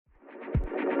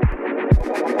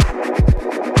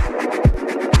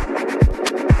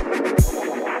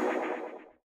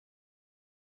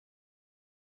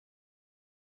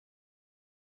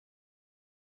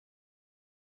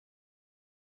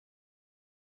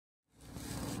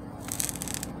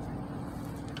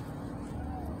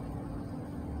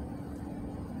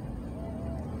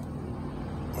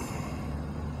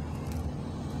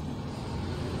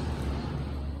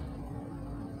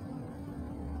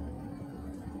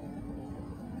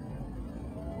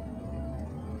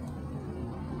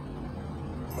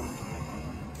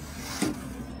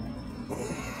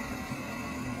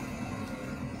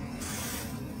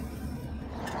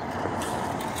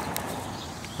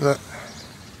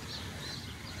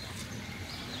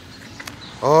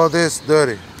All this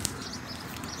dirty.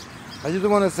 I just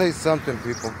want to say something,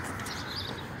 people.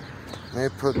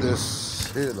 Let me put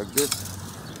this here like this.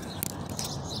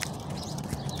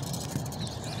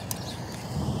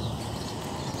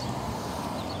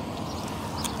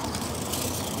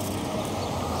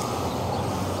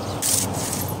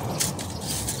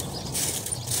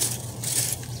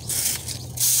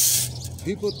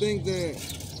 People think that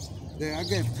I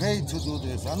get paid to do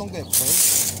this. I don't get paid.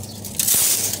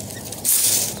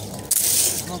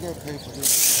 I don't get paid for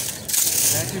this.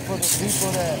 Thank you for the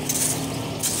people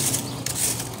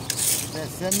that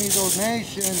send me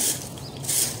donations.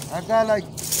 I got like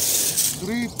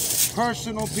 3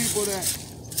 personal people that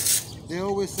they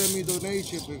always send me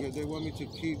donations because they want me to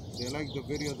keep. They like the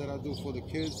video that I do for the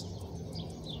kids.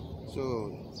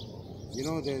 So, you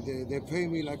know, they pay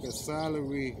me like a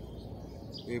salary.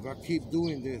 If I keep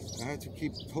doing this, I have to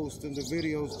keep posting the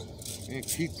videos and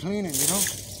keep cleaning, you know.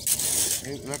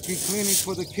 And I keep cleaning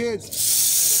for the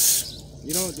kids,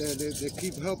 you know, they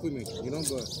keep helping me, you know.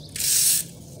 But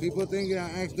people think I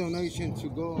ask donation to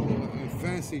go on a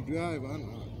fancy drive.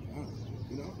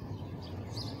 You know.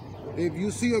 If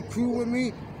you see a crew with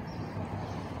me,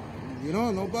 you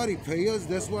know, nobody pay us.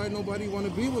 That's why nobody want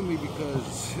to be with me,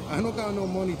 because I don't got no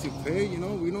money to pay, you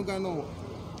know. We don't got no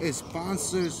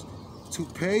sponsors to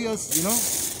pay us, you know.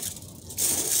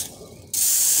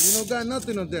 We don't got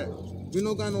nothing of that. We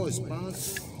don't got no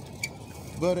sponsor.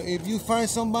 But if you find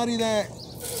somebody that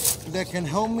can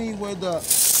help me with the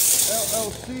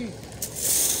LLC,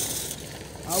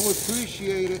 I would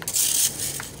appreciate it,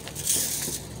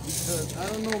 because I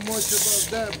don't know much about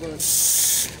that, but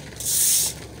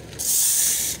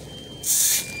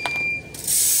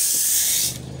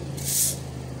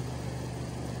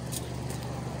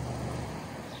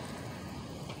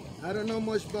I don't know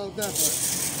much about that, but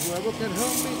whoever can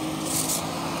help me,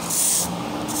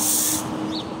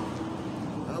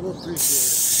 I will appreciate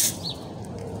it.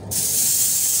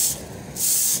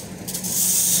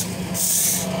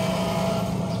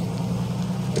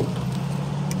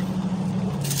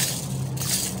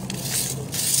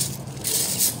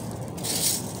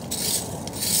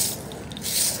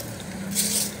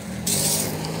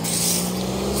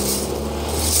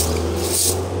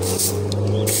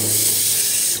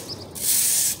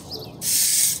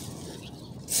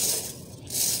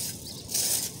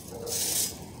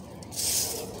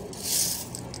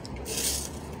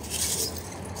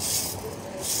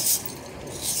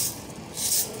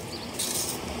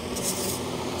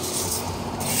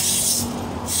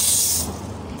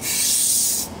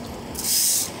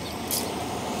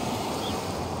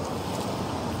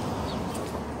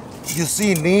 You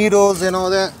see needles and all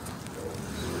that.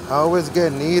 I always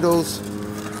get needles.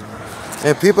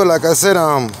 And people, like I said,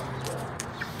 I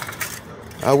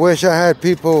wish I had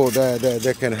people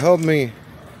that can help me,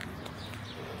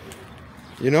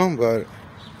 you know. But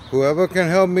whoever can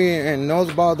help me and knows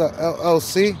about the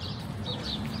LLC,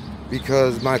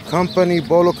 because my company,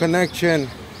 Bolo Connection,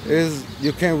 is,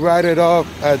 you can write it off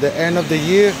at the end of the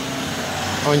year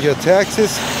on your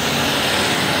taxes.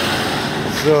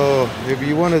 So if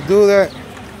you want to do that,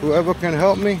 whoever can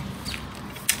help me,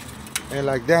 and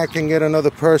like that can get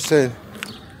another person.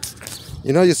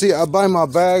 You know, you see, I buy my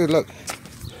bags. Look,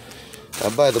 I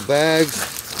buy the bags.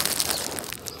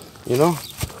 You know,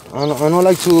 I don't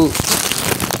like to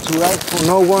ask for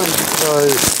no one,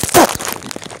 because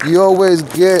you always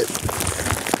get,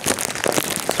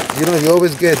 you know, you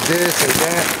always get this and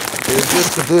that. It's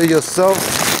just to do it yourself,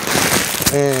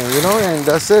 and you know, and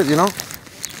that's it. You know.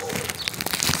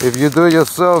 If you do it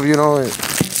yourself, you know,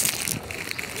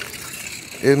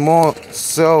 it's more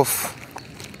self.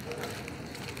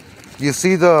 You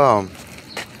see you're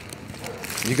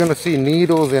gonna see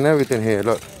needles and everything here.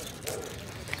 Look,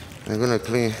 I'm gonna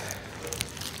clean.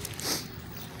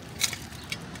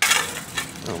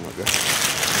 Oh my God.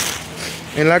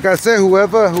 And like I said,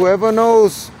 whoever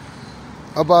knows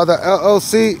about the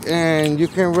LLC and you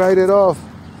can write it off,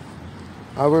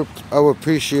 I would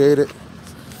appreciate it.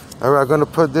 All right, I'm gonna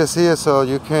put this here so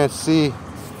you can't see.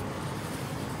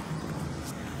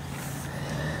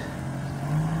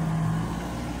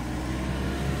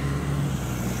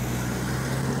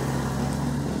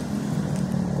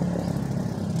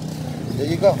 There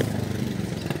you go.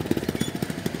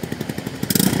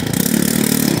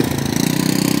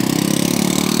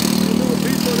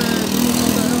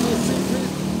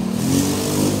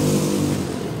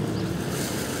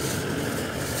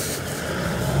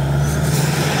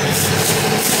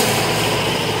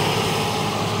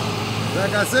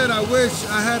 Like I said, I wish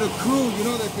I had a crew, you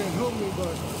know, that can help me,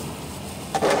 but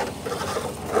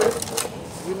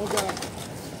we don't got.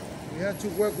 We have to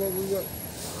work what we work.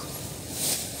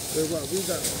 Look what we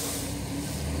got.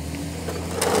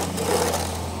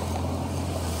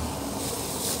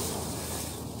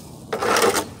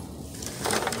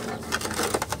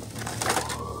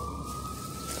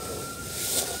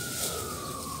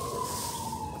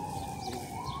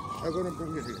 I'm gonna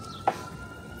bring it here.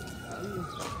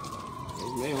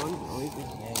 Ngayon, oíste.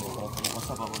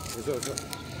 Basta pa mo.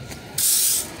 Eso.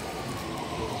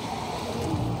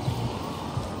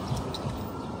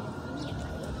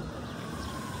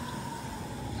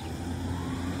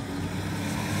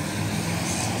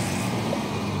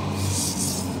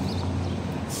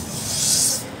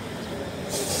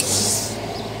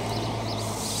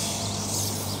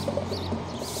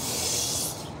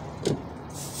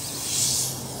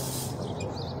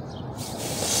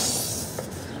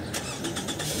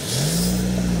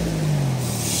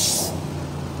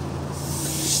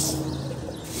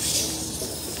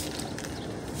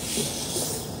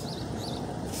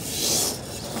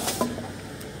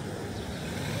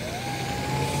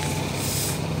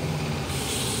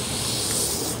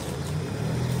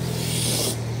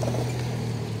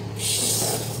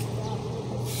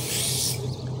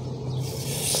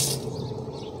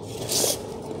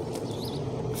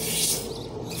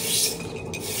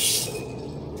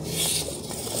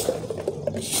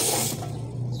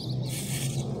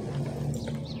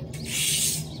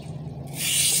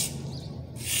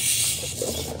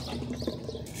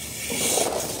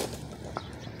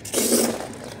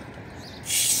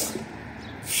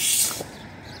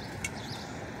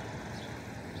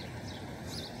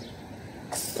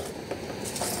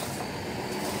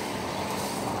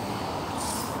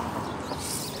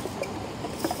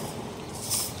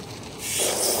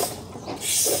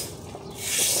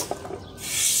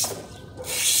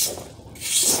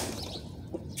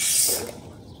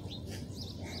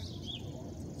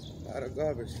 A lot of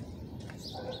garbage.